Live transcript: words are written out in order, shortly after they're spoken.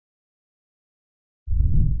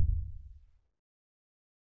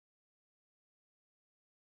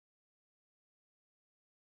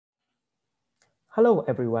Hello,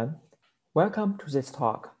 everyone. Welcome to this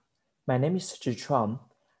talk. My name is Zhichuang,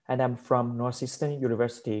 and I'm from Northeastern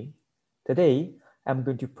University. Today, I'm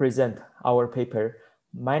going to present our paper,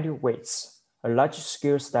 Mind Weights, a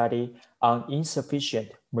large-scale study on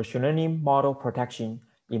insufficient machine learning model protection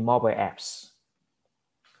in mobile apps.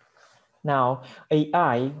 Now,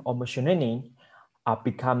 AI or machine learning are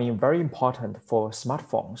becoming very important for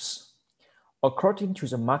smartphones. According to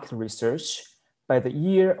the market research, by the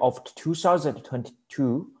year of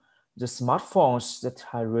 2022, the smartphones that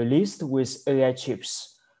are released with AI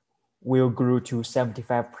chips will grow to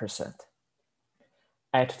 75%.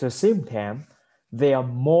 At the same time, there are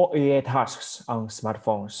more AI tasks on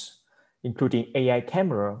smartphones, including AI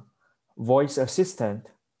camera, voice assistant,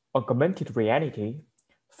 augmented reality,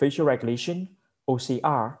 facial recognition,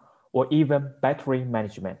 OCR, or even battery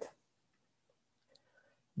management.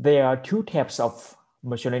 There are two types of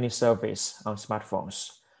machine learning service on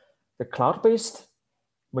smartphones: the cloud-based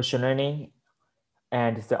machine learning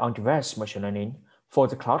and the on-device machine learning. For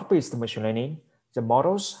the cloud-based machine learning, the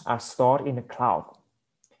models are stored in the cloud,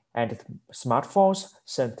 and smartphones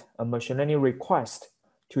send a machine learning request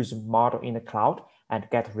to the model in the cloud and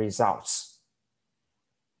get results.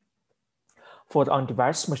 For the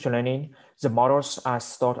on-device machine learning, the models are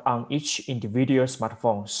stored on each individual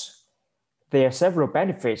smartphones. There are several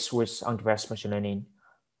benefits with on-device machine learning,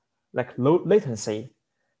 like low latency,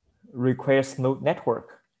 requires no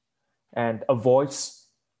network, and avoids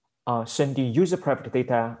sending user private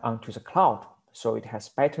data onto the cloud, so it has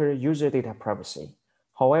better user data privacy.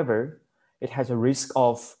 However, it has a risk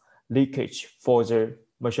of leakage for the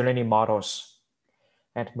machine learning models.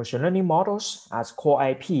 And machine learning models as core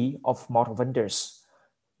IP of model vendors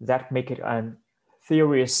that make it a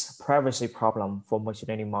serious privacy problem for machine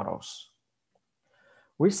learning models.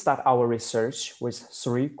 We start our research with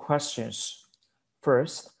three questions.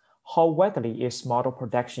 First, how widely is model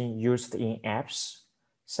protection used in apps?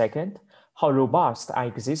 Second, how robust are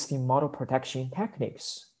existing model protection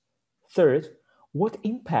techniques? Third, what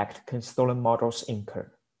impact can stolen models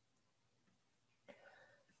incur?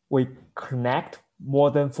 We connect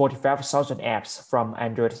more than 45,000 apps from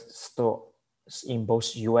Android stores in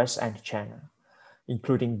both US and China,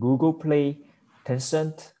 including Google Play,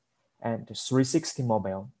 Tencent, and 360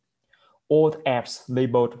 Mobile. All the apps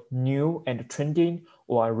labeled new and trending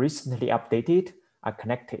or recently updated are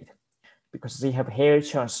connected because they have a higher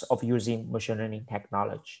chance of using machine learning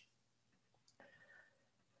technology.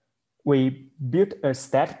 We built a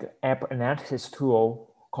static app analysis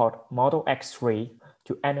tool called Model X-ray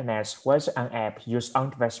to analyze whether an app uses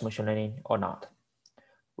on-device machine learning or not.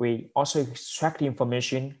 We also extract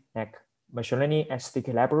information like machine learning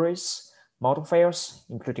SDK libraries, model files,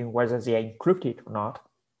 including whether they are encrypted or not.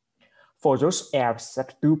 For those apps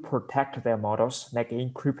that do protect their models, like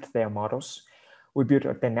encrypt their models, we built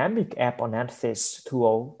a dynamic app analysis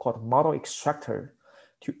tool called Model Extractor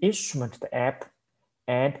to instrument the app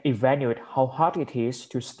and evaluate how hard it is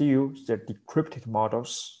to steal the decrypted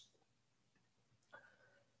models.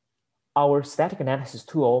 Our static analysis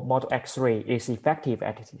tool, Model X-ray, is effective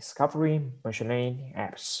at discovering machine learning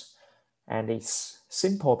apps. And it's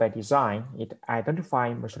simple by design. It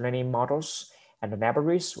identifies machine learning models and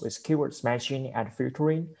libraries with keywords matching and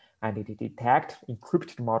filtering, and it detects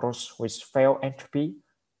encrypted models with file entropy.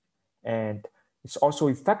 And it's also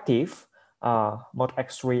effective. Model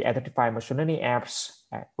X-ray identifies machine learning apps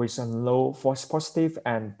with a low false positive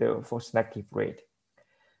and false negative rate.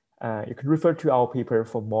 You can refer to our paper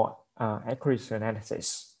for more accurate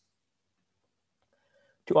analysis.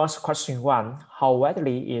 To ask question one, how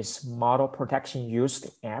widely is model protection used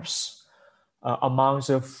in apps? Among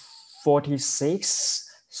the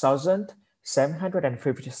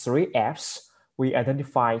 46,753 apps, we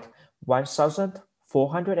identified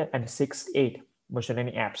 1,468 machine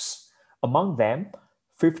learning apps. Among them,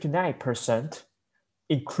 59%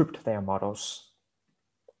 encrypt their models.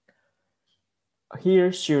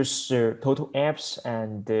 Here shows the total apps,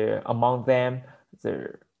 and among them,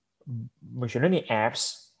 the machine learning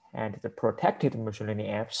apps and the protected machine learning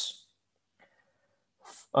apps.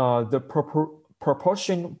 The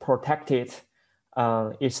proportion protected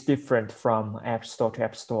is different from App Store to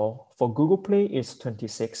App Store. For Google Play, it's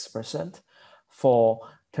 26%. For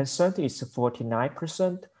Tencent, it's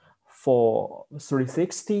 49%. For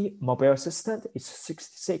 360 Mobile Assistant, it's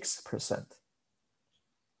 66%.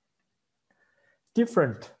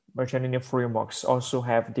 Different machine learning frameworks also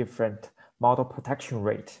have different model protection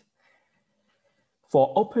rate.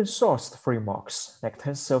 For open source frameworks like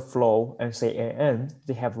TensorFlow and SAN,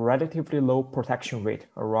 they have relatively low protection rate,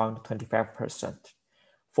 around 25%.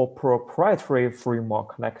 For proprietary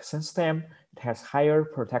framework like SenseTime, it has higher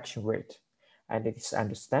protection rate. And it is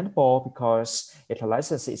understandable because it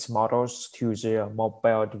licenses its models to the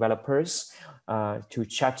mobile developers to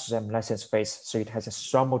charge them license fees, so it has a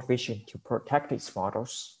strong motivation to protect its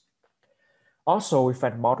models. Also, we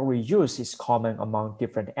find model reuse is common among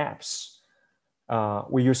different apps.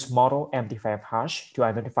 We use model MD5 hash to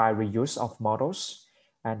identify reuse of models,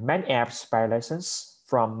 and many apps buy license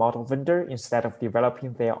from model vendor instead of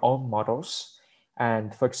developing their own models.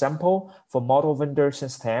 And for example, for model vendor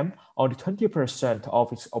system, only 20%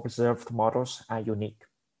 of its observed models are unique.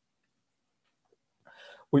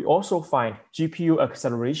 We also find GPU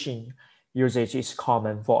acceleration usage is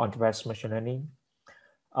common for advanced machine learning.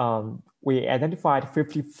 We identified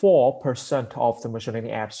 54% of the machine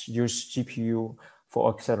learning apps use GPU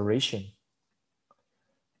for acceleration.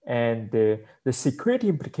 And the security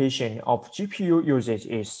implication of GPU usage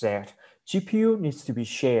is that GPU needs to be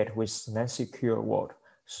shared with non-secure world.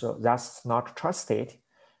 So that's not trusted.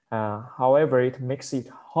 However, it makes it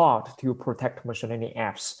hard to protect machine learning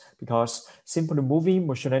apps because simply moving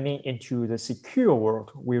machine learning into the secure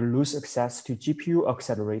world will lose access to GPU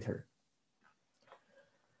accelerator.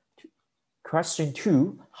 Question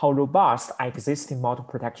 2, how robust are existing model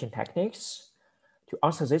protection techniques? To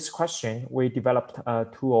answer this question, we developed a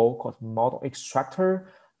tool called Model Extractor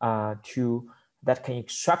that can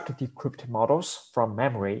extract decrypted models from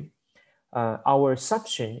memory. Our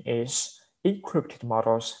assumption is encrypted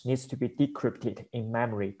models needs to be decrypted in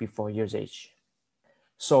memory before usage.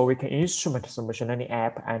 So we can instrument the machine learning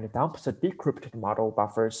app and dump the decrypted model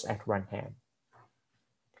buffers at runtime.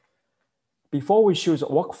 Before we show the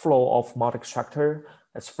workflow of model extractor,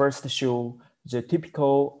 let's first show the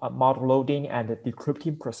typical model loading and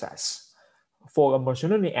decrypting process. For a machine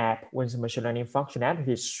learning app, when the machine learning functionality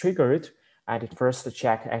is triggered, and it first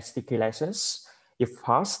checks SDK license. If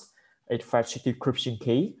passed, it fetches decryption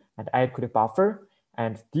key and adequate buffer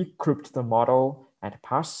and decrypt the model and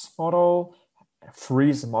pass model,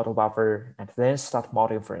 freeze the model buffer, and then start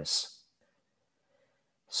model inference.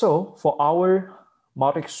 So for our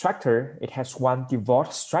model extractor, it has one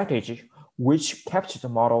default strategy which captures the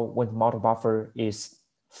model when the model buffer is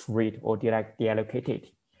freed or deallocated.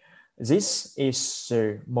 This is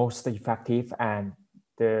the most effective and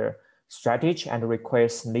the strategy and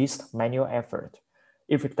requires least manual effort.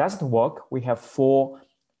 If it doesn't work, we have 4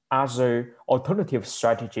 other alternative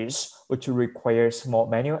strategies which requires more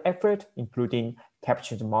manual effort, including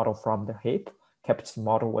capture the model from the heap, capture the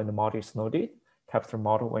model when the model is loaded, capture the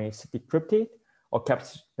model when it's decrypted, or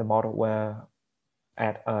capture the model when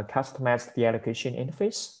at a customized deallocation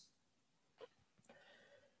interface.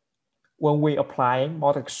 When we apply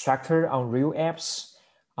model extractor on real apps,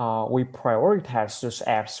 we prioritize those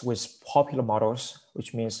apps with popular models,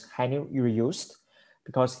 which means highly reused,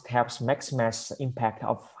 because it helps maximize the impact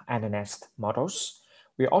of unannounced models.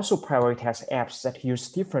 We also prioritize apps that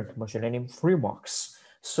use different machine learning frameworks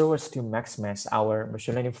so as to maximize our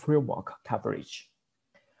machine learning framework coverage.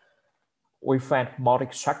 We find model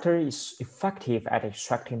extractor is effective at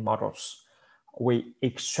extracting models. We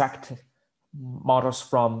extract models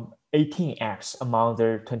from 18 apps among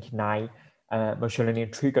the 29 machine learning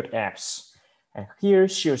triggered apps. And here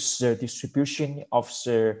shows the distribution of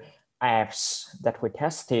the apps that we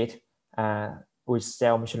tested with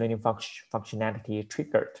their machine learning functionality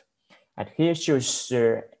triggered. And here shows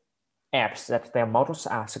the apps that their models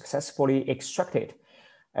are successfully extracted.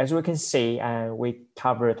 As we can see, we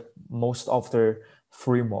covered most of the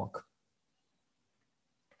framework.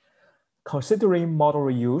 Considering model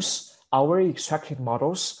reuse, our extracted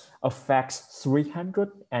models affects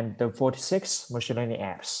 346 machine learning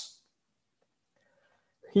apps.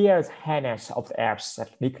 Here is highlights of the apps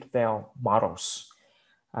that leaked their models.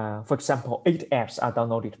 For example, 8 apps are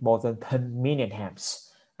downloaded more than 10 million times.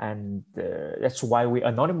 And that's why we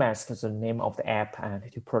anonymized the name of the app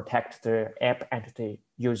and to protect the app and the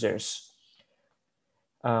users.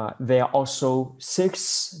 There are also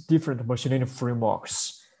 6 different machine learning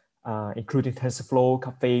frameworks, including TensorFlow,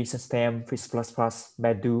 Caffe, System, Fish++,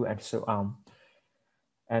 Baidu, and so on.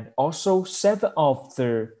 And also 7 of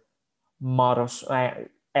the models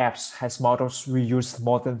apps has models reused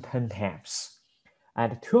more than 10 times.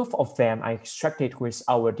 And 12 of them are extracted with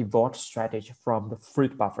our default strategy from the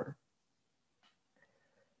freed buffer.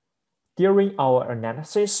 During our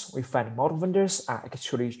analysis, we find model vendors are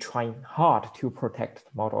actually trying hard to protect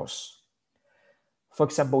the models. For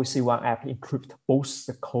example, we see one app encrypt both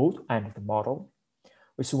the code and the model.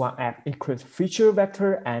 We see one app encrypt feature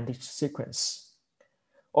vector and its sequence.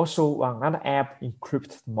 Also, another app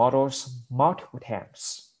encrypt models multiple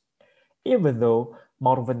times. Even though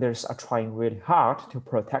model vendors are trying really hard to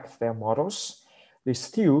protect their models, they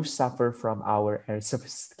still suffer from our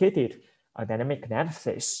unsophisticated dynamic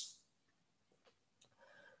analysis.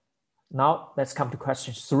 Now let's come to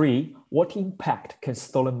question 3. What impact can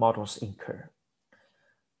stolen models incur?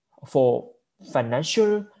 For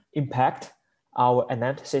financial impact, our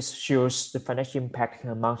analysis shows the financial impact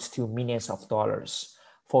amounts to millions of dollars.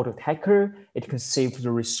 For the hacker, it can save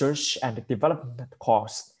the research and development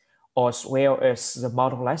cost, as well as the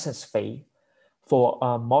model license fee. For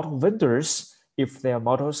model vendors, if their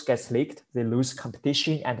models get leaked, they lose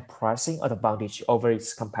competition and pricing advantage over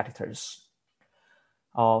its competitors.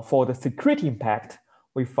 For the security impact,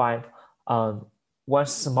 we find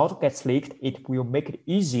once the model gets leaked, it will make it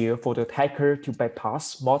easier for the attacker to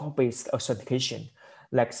bypass model-based authentication,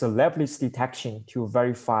 like the liveness detection to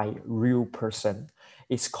verify real person.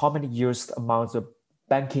 It's commonly used among the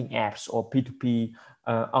banking apps or P2P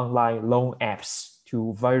online loan apps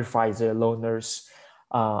to verify the loaner's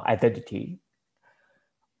identity.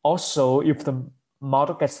 Also, if the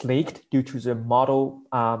model gets leaked due to the model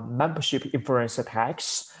membership inference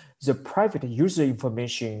attacks, the private user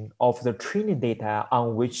information of the training data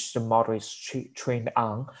on which the model is trained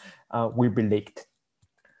on will be leaked.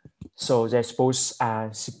 So there's both a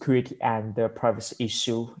security and the privacy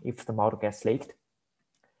issue if the model gets leaked.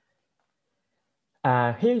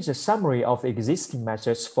 Here is a summary of the existing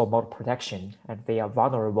methods for model protection, and they are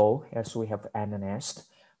vulnerable as we have analyzed.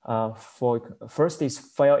 First is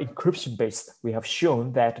file encryption based. We have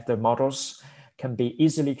shown that the models can be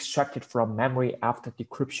easily extracted from memory after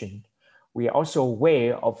decryption. We are also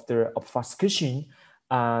aware of the obfuscation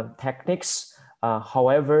techniques.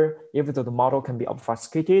 However, even though the model can be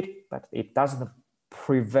obfuscated, but it doesn't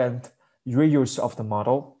prevent reuse of the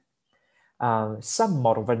model. Some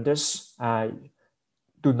model vendors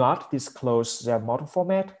do not disclose their model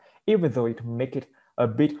format, even though it makes it a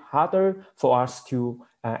bit harder for us to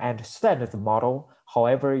understand the model.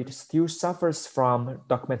 However, it still suffers from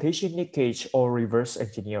documentation leakage or reverse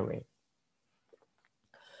engineering.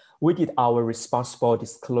 We did our responsible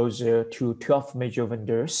disclosure to 12 major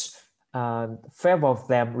vendors, and 5 of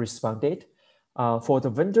them responded. For the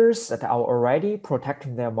vendors that are already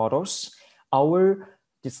protecting their models, our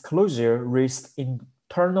disclosure raised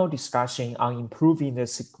internal discussion on improving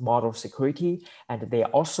the model security, and they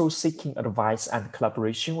are also seeking advice and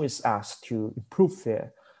collaboration with us to improve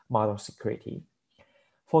their model security.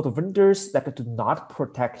 For the vendors that do not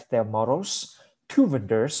protect their models, 2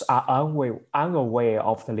 vendors are unaware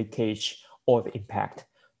of the leakage or the impact.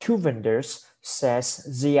 2 vendors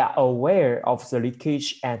says they are aware of the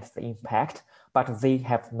leakage and the impact, but they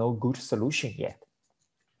have no good solution yet.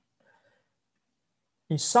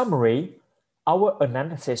 In summary, our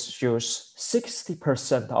analysis shows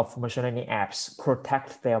 60% of machine learning apps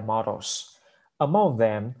protect their models. Among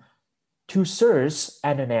them, 2/3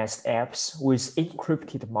 analyzed apps with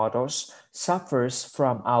encrypted models suffers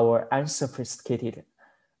from our unsophisticated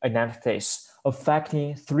analysis,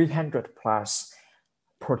 affecting 300 plus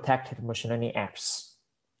protected machine learning apps.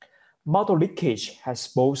 Model leakage has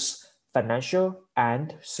both financial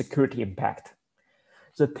and security impact.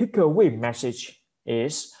 The takeaway message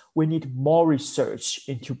is we need more research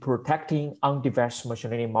into protecting undeveloped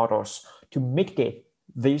machine learning models to mitigate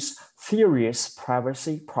this serious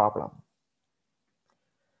privacy problem.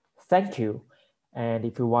 Thank you. And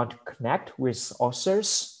if you want to connect with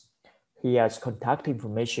authors, here's contact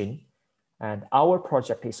information. And our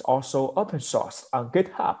project is also open source on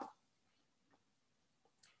GitHub.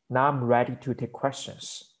 Now I'm ready to take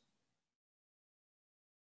questions.